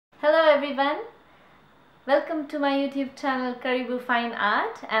everyone, welcome to my YouTube channel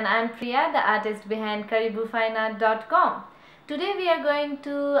KaribuFineAr, and I'm Priya, the artist behind KaribuFineAr.com. Today we are going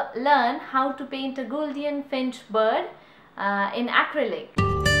to learn how to paint a Gouldian Finch bird in acrylic.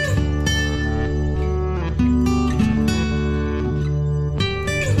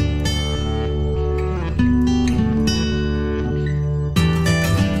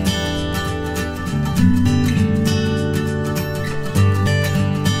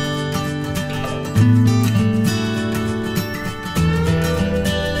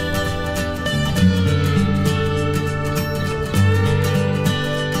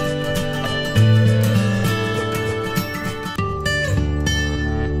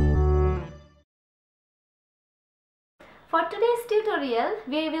 For today's tutorial,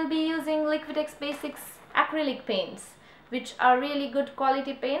 we will be using Liquitex Basics acrylic paints, which are really good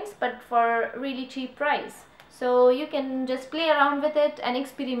quality paints but for really cheap price. So you can just play around with it and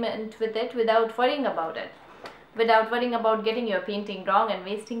experiment with it without worrying about getting your painting wrong and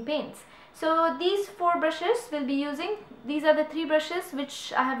wasting paints. So these four brushes we'll be using. These are the three brushes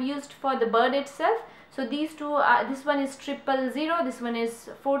which I have used for the bird itself. So these two are, this one is 000, this one is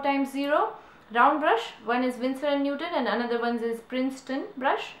 4x0 round brush, one is Winsor & Newton and another one is Princeton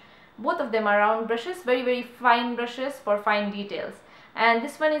brush. Both of them are round brushes, very fine brushes for fine details. And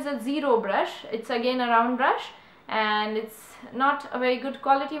this one is a 0 brush. It's again a round brush and it's not a very good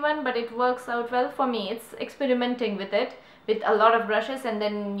quality one, but it works out well for me. It's experimenting with it with a lot of brushes and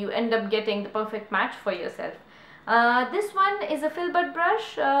then you end up getting the perfect match for yourself. This one is a filbert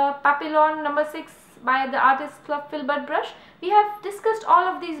brush, Papillon number 6 by the Artist Club filbert brush. We have discussed all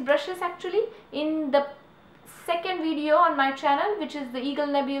of these brushes actually in the second video on my channel, which is the Eagle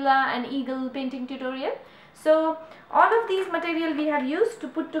Nebula and Eagle painting tutorial. So all of these material we have used to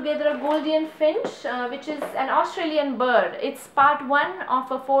put together a Gouldian Finch, which is an Australian bird. It's part 1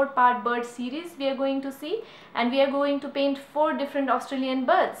 of a 4-part bird series we are going to see, and we are going to paint 4 different Australian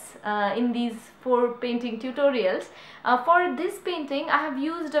birds in these 4 painting tutorials. For this painting I have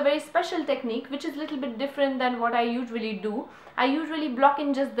used a very special technique which is a little bit different than what I usually do. I usually block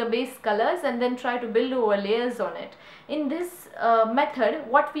in just the base colors and then try to build over layers on it. In this method,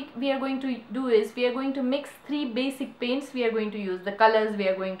 what we are going to do is we are going to mix 3 basic paints we are going to use, the colors we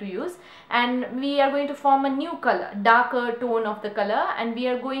are going to use, and we are going to form a new color, darker tone of the color, and we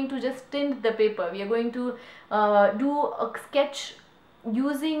are going to just tint the paper. We are going to do a sketch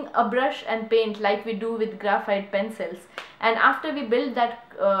using a brush and paint like we do with graphite pencils, and after we build that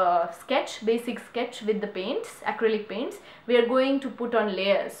basic sketch with the paints, acrylic paints, we are going to put on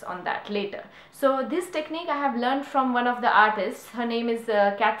layers on that later. So this technique I have learned from one of the artists. Her name is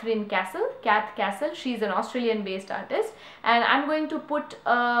Kat Castle. She's an Australian based artist, and I'm going to put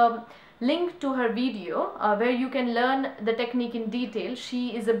a link to her video where you can learn the technique in detail.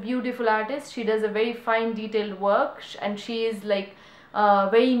 She is a beautiful artist. She does a very fine detailed work, and she is like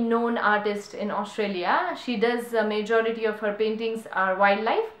very known artist in Australia. She does a majority of her paintings are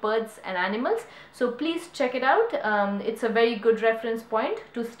wildlife, birds and animals. So please check it out. It's a very good reference point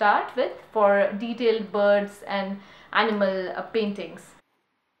to start with for detailed birds and animal paintings.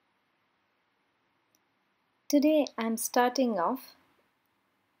 Today I'm starting off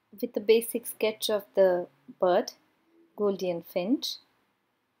with the basic sketch of the bird, Gouldian Finch.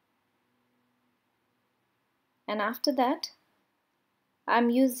 And after that I'm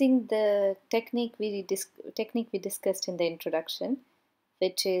using the technique we discussed in the introduction,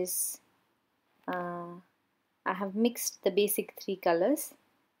 which is I have mixed the basic 3 colors,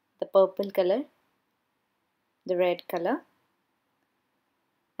 the purple color, the red color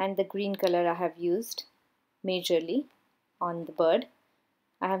and the green color I have used majorly on the bird.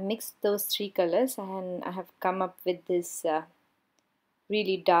 I have mixed those 3 colors and I have come up with this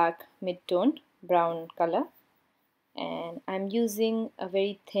really dark mid-tone brown color. And I'm using a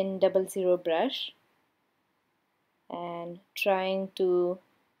very thin 00 brush and trying to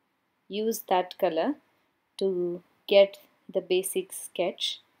use that color to get the basic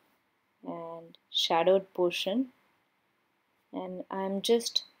sketch and shadowed portion, and I'm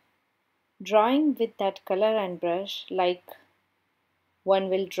just drawing with that color and brush like one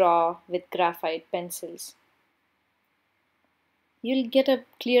will draw with graphite pencils. You'll get a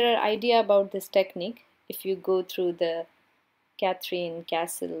clearer idea about this technique if you go through the Catherine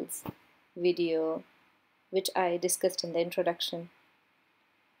Castle's video, which I discussed in the introduction.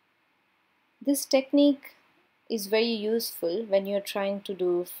 This technique is very useful when you're trying to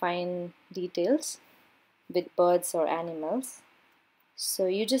do fine details with birds or animals. So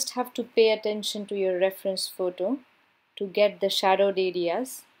you just have to pay attention to your reference photo to get the shadowed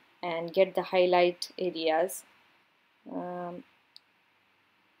areas and get the highlight areas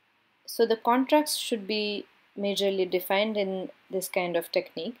So the contrast should be majorly defined in this kind of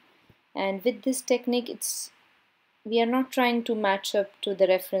technique. And with this technique, we are not trying to match up to the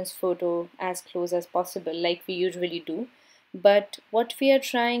reference photo as close as possible like we usually do, but what we are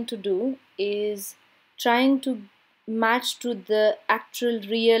trying to do is trying to match to the actual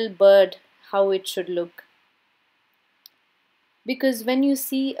real bird how it should look. Because when you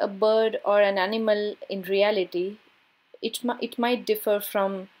see a bird or an animal in reality, it might differ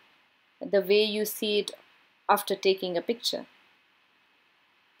from the way you see it after taking a picture.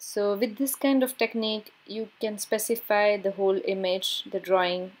 So with this kind of technique, you can specify the whole image, the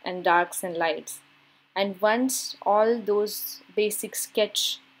drawing, and darks and lights. And once all those basic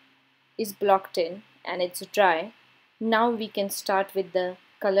sketch is blocked in and it's dry, now we can start with the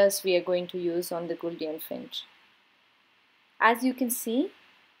colors we are going to use on the Gouldian Finch. As you can see,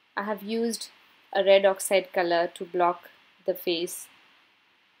 I have used a red oxide color to block the face,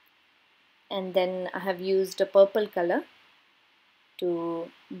 and then I have used a purple color to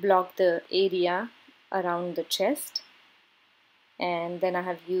block the area around the chest, and then I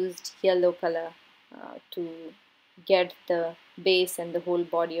have used yellow color to get the base and the whole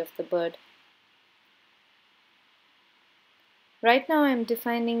body of the bird. Right now I'm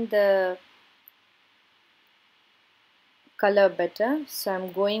defining the color better, so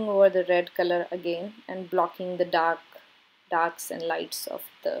I'm going over the red color again and blocking the darks and lights of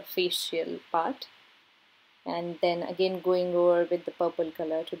the facial part, and then again going over with the purple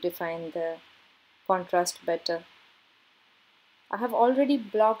color to define the contrast better. I have already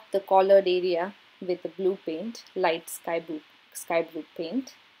blocked the collared area with the blue paint, light sky blue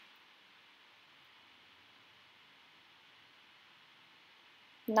paint.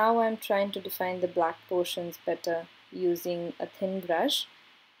 Now I'm trying to define the black portions better using a thin brush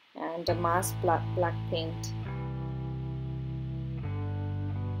and a masked black paint.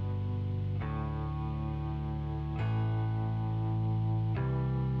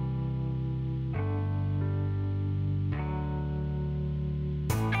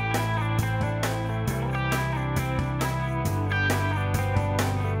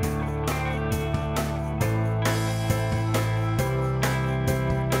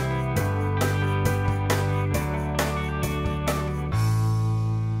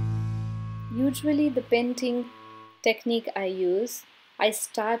 Usually the painting technique I use, I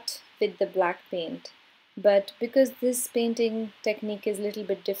start with the black paint, but because this painting technique is a little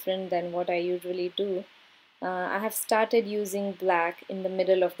bit different than what I usually do, I have started using black in the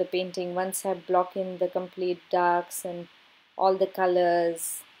middle of the painting once I block in the complete darks and all the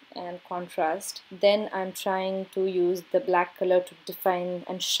colors and contrast. Then I'm trying to use the black color to define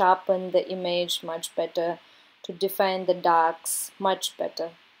and sharpen the image much better, to define the darks much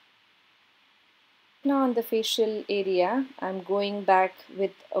better. Now on the facial area, I'm going back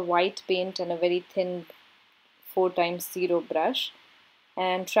with a white paint and a very thin 4x0 brush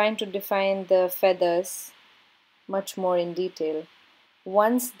and trying to define the feathers much more in detail.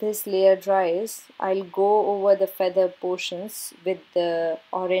 Once this layer dries, I'll go over the feather portions with the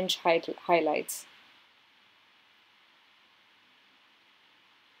orange highlights.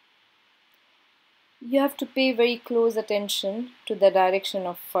 You have to pay very close attention to the direction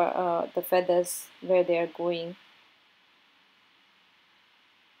of the feathers where they are going.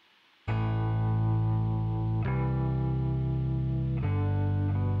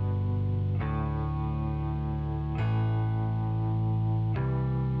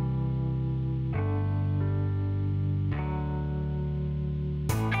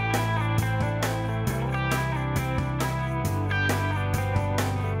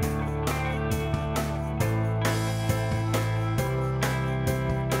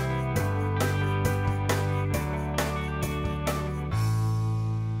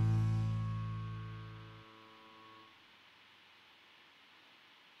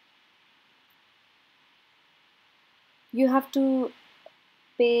 You have to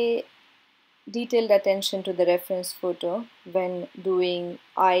pay detailed attention to the reference photo when doing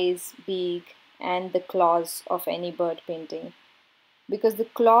eyes, beak, and the claws of any bird painting, because the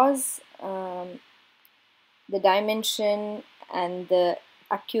claws, the dimension and the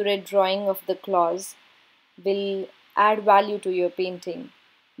accurate drawing of the claws will add value to your painting,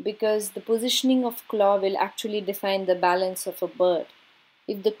 because the positioning of claw will actually define the balance of a bird.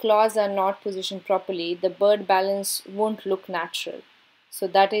 If the claws are not positioned properly, the bird balance won't look natural. So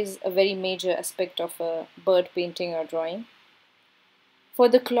that is a very major aspect of a bird painting or drawing. For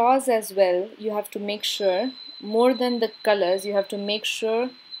the claws as well, you have to make sure, more than the colors, you have to make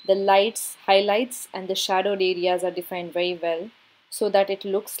sure the lights, highlights, and the shadowed areas are defined very well so that it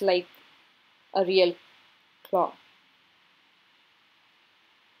looks like a real claw.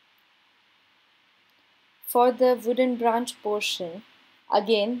 For the wooden branch portion,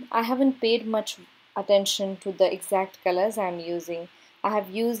 again, I haven't paid much attention to the exact colors I'm using. I have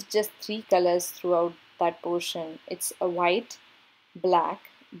used just 3 colors throughout that portion. It's a white, black,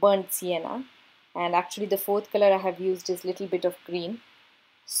 burnt sienna, and actually the fourth color I have used is little bit of green.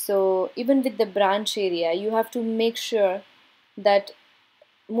 So even with the branch area, you have to make sure that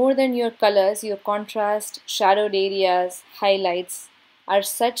more than your colors, your contrast, shadowed areas, highlights are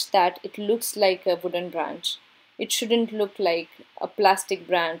such that it looks like a wooden branch. It shouldn't look like a plastic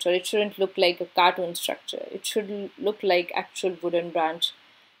branch, or it shouldn't look like a cartoon structure. It should look like actual wooden branch.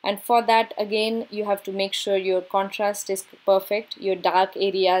 And for that, again, you have to make sure your contrast is perfect, your dark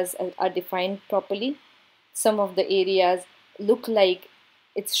areas are defined properly. Some of the areas look like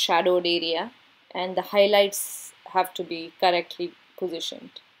it's shadowed area, and the highlights have to be correctly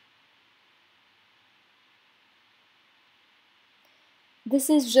positioned. This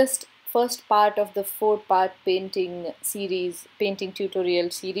is just first part of the 4-part painting tutorial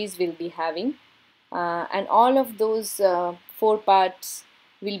series we'll be having. And all of those 4 parts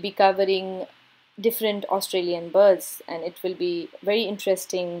will be covering different Australian birds, and it will be very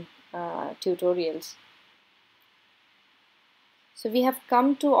interesting tutorials. So we have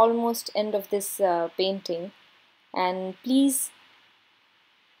come to almost end of this painting, and please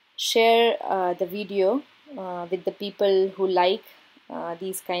share the video with the people who like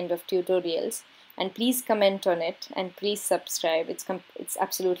these kind of tutorials, and please comment on it, and please subscribe. It's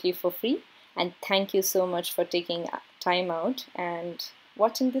absolutely for free, and thank you so much for taking time out and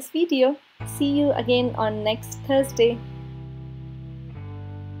watching this video. See you again on next Thursday.